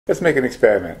Let's make an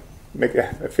experiment. Make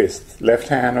a fist. Left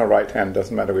hand or right hand,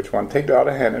 doesn't matter which one. Take the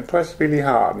other hand and press really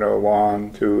hard. No,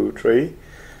 1, 2, 3.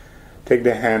 Take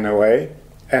the hand away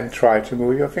and try to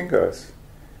move your fingers.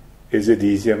 Is it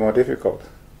easier or more difficult?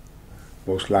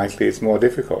 Most likely it's more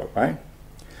difficult, right?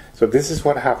 So this is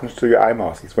what happens to your eye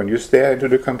muscles. When you stare into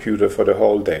the computer for the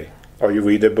whole day, or you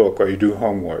read a book, or you do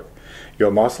homework,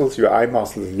 your muscles, your eye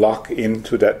muscles lock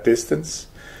into that distance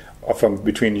from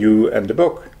between you and the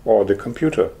book or the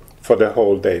computer for the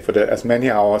whole day, for as many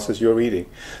hours as you're reading.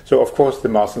 So of course the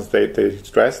muscles, they get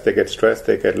stressed,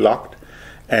 they get locked,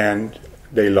 and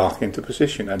they lock into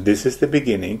position. And this is the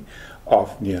beginning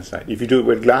of nearsight. If you do it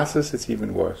with glasses, it's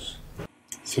even worse.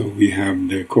 So we have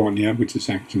the cornea, which is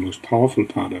actually the most powerful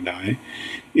part of the eye.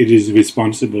 It is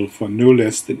responsible for no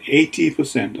less than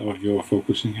 80% of your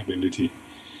focusing ability.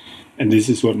 And this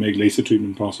is what makes laser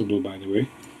treatment possible, by the way.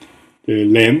 The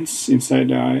lens inside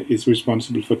the eye is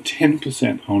responsible for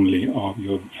 10% only of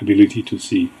your ability to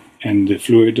see. And the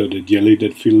fluid or the jelly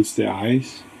that fills the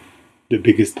eyes, the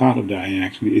biggest part of the eye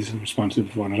actually, is responsible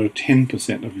for another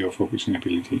 10% of your focusing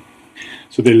ability.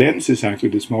 So the lens is actually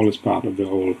the smallest part of the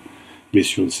whole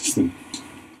visual system.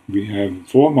 We have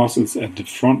 4 muscles at the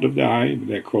front of the eye.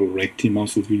 They're called recti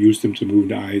muscles. We use them to move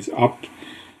the eyes up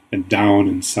and down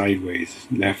and sideways,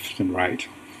 left and right.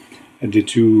 And the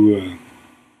 2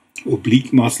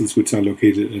 oblique muscles, which are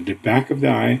located at the back of the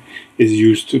eye, is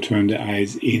used to turn the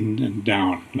eyes in and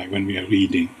down, like when we are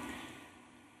reading.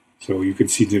 So you can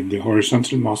see the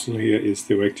horizontal muscle here is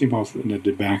the recti muscle, and at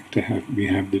the back we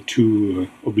have the 2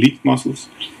 oblique muscles.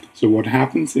 So what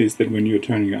happens is that when you're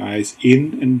turning your eyes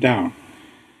in and down,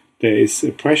 there is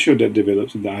a pressure that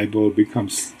develops and the eyeball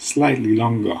becomes slightly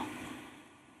longer.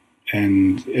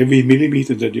 And every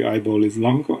millimeter that your eyeball is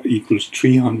longer equals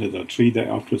 300 or 3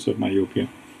 diopters of myopia.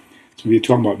 So we're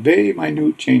talking about very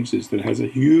minute changes that has a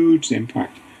huge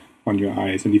impact on your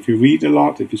eyes. And if you read a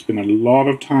lot, if you spend a lot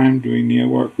of time doing near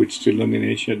work, which children in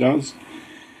Asia does,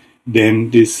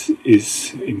 then this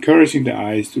is encouraging the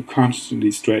eyes to constantly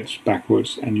stretch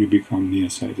backwards and you become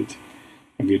nearsighted.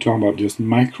 And we're talking about just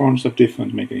microns of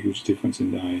difference make a huge difference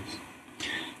in the eyes.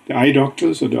 The eye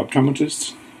doctors or the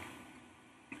optometrists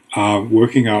are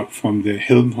working out from the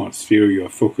Helmholtz theory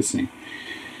of focusing.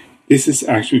 This is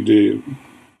actually the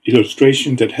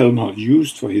illustration that Helmholtz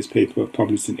used for his paper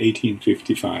published in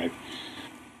 1855.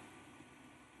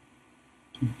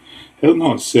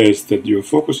 Helmholtz says that your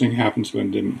focusing happens when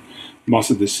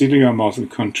the ciliary muscle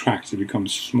contracts, it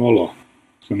becomes smaller.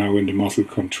 So now when the muscle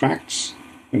contracts,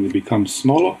 when it becomes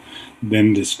smaller,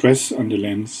 then the stress on the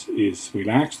lens is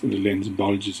relaxed and the lens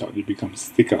bulges out, it becomes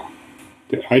thicker.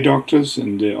 The eye doctors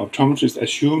and the optometrist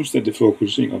assumes that the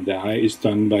focusing of the eye is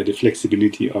done by the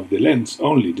flexibility of the lens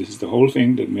only. This is the whole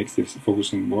thing that makes this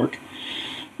focusing work.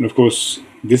 And of course,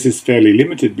 this is fairly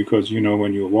limited because,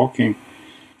 when you're walking,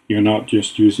 you're not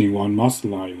just using one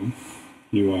muscle, are you?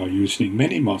 You are using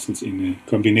many muscles in a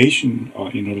combination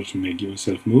in order to make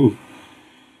yourself move.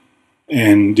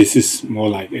 And this is more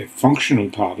like a functional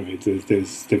part of it.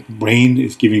 The brain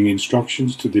is giving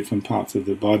instructions to different parts of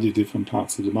the body, different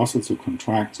parts of the muscles to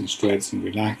contract and stretch and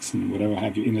relax and whatever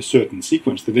have you in a certain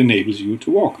sequence that enables you to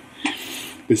walk.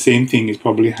 The same thing is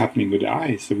probably happening with the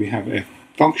eyes. So we have a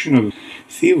functional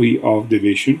theory of the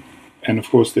vision. And of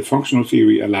course, the functional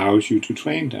theory allows you to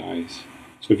train the eyes.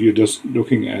 So if you're just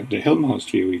looking at the Helmholtz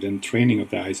theory, then training of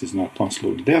the eyes is not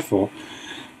possible. Therefore,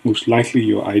 most likely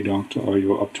your eye doctor or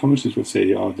your optometrist will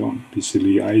say, oh, don't be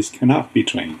silly, eyes cannot be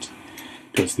trained.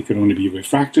 Because they can only be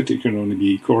refracted, they can only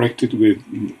be corrected with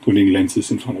putting lenses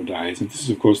in front of the eyes. And this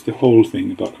is, of course, the whole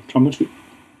thing about optometry.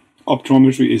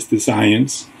 Optometry is the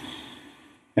science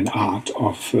and art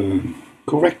of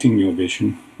correcting your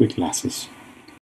vision with glasses.